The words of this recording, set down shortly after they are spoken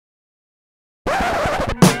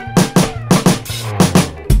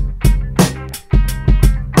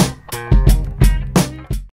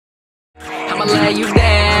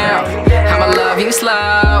you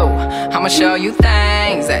slow. I'ma show you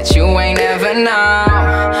things that you ain't ever know.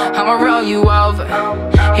 I'ma roll you over,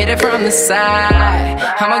 hit it from the side.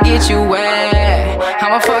 I'ma get you wet,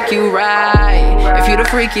 I'ma fuck you right. If you the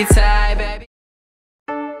freaky type, baby.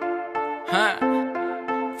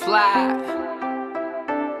 Fly.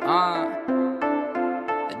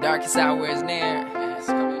 The darkest hour is near.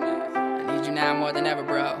 I need you now more than ever,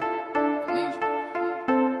 bro. I need you.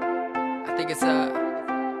 I think it's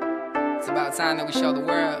about time that we show the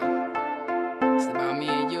world. It's about me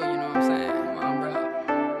and you know what I'm saying? Come on, bro.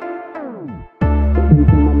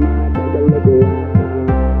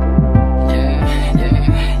 Yeah.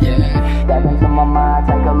 Step into my mind,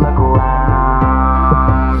 take a look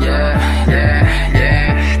around. Yeah.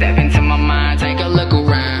 Step into my mind, take a look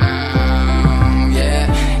around.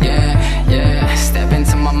 Yeah. Step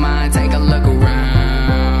into my mind, take a look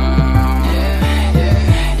around.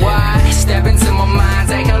 Yeah. Why? Step into my mind,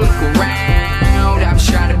 take a look around. I'm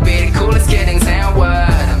trying to be the coolest kid in town. What?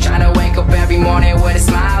 I'm trying to wake up every morning with a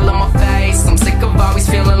smile on my face. I'm sick of always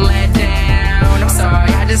feeling let down. I'm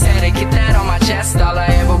sorry, I just had to get that on my chest. All I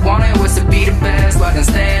ever wanted was to be the best, but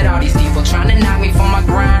instead all these people trying to knock me from my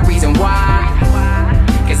grind. Reason why?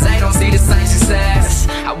 Cause they don't see the same success.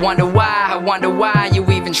 I wonder why you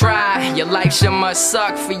even try. Your life sure must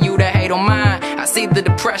suck for you to hate on mine. I see the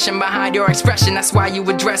depression behind your expression. That's why you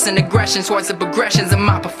addressing aggression towards the progressions of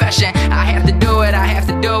my profession. I have to do it,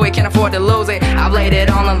 can't afford to lose it. I've laid it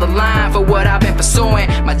all on the line for what I've been pursuing.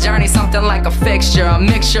 My journey's something like a fixture, a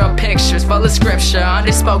mixture of pictures full of scripture,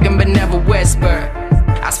 underspoken but never whispered.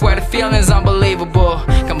 I swear the feeling's unbelievable,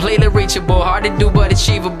 completely reachable, hard to do but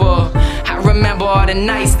achievable. I remember all the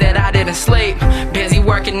nights that I didn't sleep, busy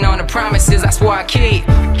working on the promises I swore I keep.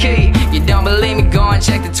 You don't believe me, go and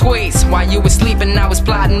check the tweets. While you were sleeping, I was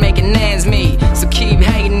plotting, making ends meet. So keep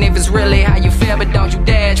hating if it's really how you feel, but don't you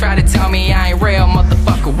dare try to tell me I ain't real,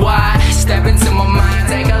 motherfucker. Why? Step into my mind,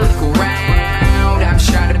 take a look around. I'm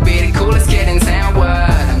trying to be the coolest kid in town. What?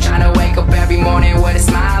 I'm trying to wake up every morning with a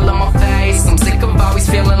smile on my face. I'm sick of always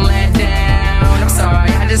feeling let down. I'm sorry,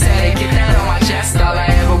 I just had to get that on my chest. All I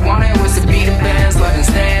ever wanted was to be the best, but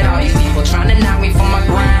instead all these people trying to knock me from my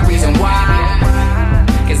grind. Reason why?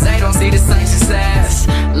 Cause they don't see the same success.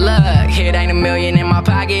 Look, it ain't a million in my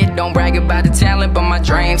pocket. Don't brag about the talent, but my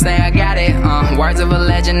dreams say I got it. Words of a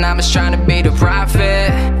legend, I'm just trying to be the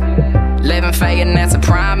prophet. Living fake and that's a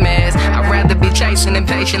promise. I'd rather be chasing and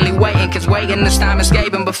patiently waiting, cause waiting this time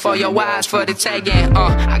escaping before your eyes for the taking.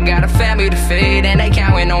 I got a family to feed and they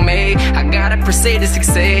counting on me. I gotta proceed to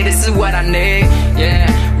succeed, this is what I need. Yeah,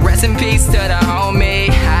 rest in peace to the homie.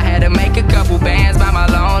 I had to make a couple bands by my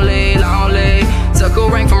lonely. Took a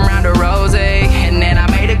ring from round the rosy, and then I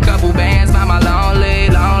made a couple bands by my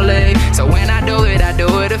lonely. So when I do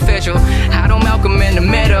it official. I don't milk 'em in the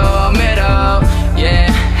middle. Yeah,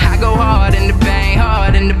 I go hard in the pain,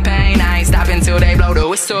 I ain't stopping till they blow the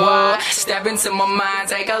whistle. Step into my mind,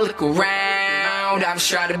 take a look around. I'm just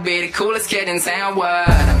trying to be the coolest kid in town. What?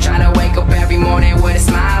 I'm trying to wake up every morning with a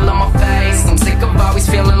smile on my face. I'm sick of always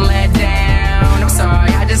feeling